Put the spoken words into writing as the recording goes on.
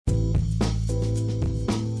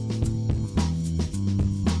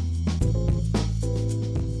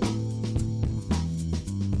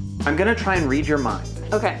I'm gonna try and read your mind.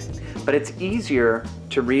 Okay. But it's easier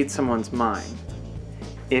to read someone's mind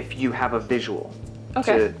if you have a visual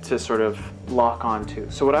to sort of lock onto.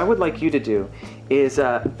 So what I would like you to do is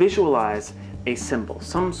visualize a symbol,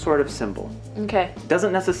 some sort of symbol. Okay.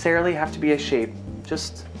 Doesn't necessarily have to be a shape,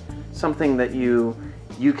 just something that you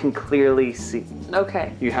can clearly see.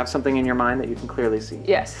 Okay. You have something in your mind that you can clearly see.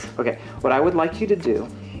 Yes. Okay, what I would like you to do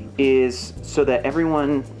is, so that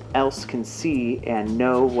everyone else can see and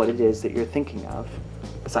know what it is that you're thinking of,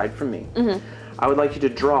 aside from me, I would like you to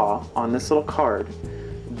draw on this little card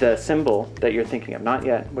the symbol that you're thinking of. Not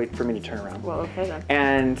yet, wait for me to turn around. Well, okay then.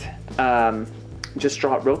 And just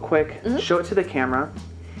draw it real quick, show it to the camera,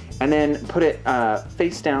 and then put it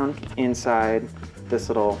face down inside this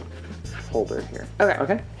little holder here. Okay.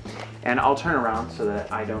 Okay? And I'll turn around so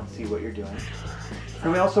that I don't see what you're doing.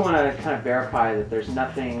 And we also want to kind of verify that there's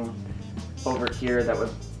nothing over here that would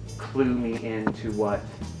clue me into what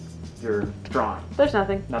you're drawing. There's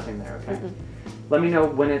nothing. Nothing there, okay? Let me know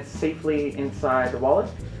when it's safely inside the wallet.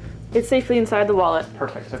 It's safely inside the wallet.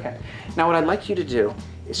 Perfect, okay. Now what I'd like you to do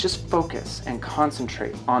is just focus and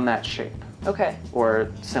concentrate on that shape. Okay.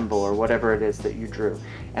 Or symbol or whatever it is that you drew.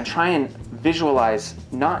 And try and visualize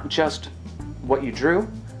not just what you drew,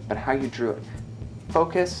 but how you drew it.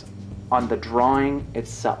 Focus on the drawing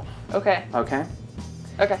itself. Okay. Okay?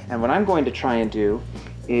 Okay. And what I'm going to try and do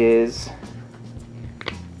is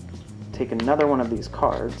take another one of these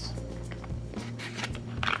cards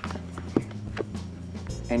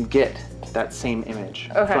and get that same image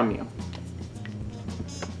from you.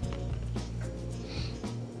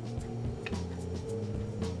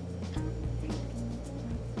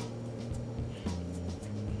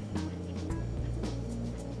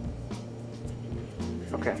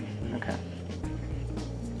 Okay, okay.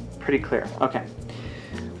 Pretty clear, okay.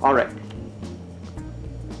 All right.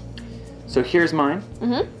 So here's mine.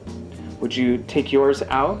 Would you take yours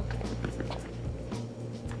out?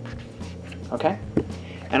 Okay.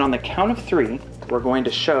 And on the count of 3, we're going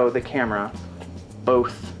to show the camera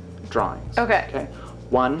both drawings. Okay. Okay.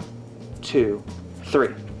 1, 2, 3.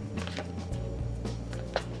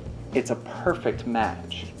 It's a perfect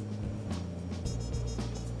match.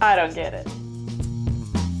 I don't get it.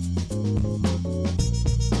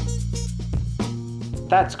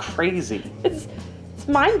 That's crazy. It's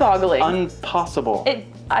mind-boggling. Impossible.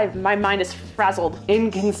 My mind is frazzled.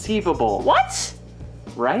 Inconceivable. What?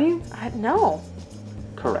 Right? No.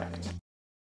 Correct.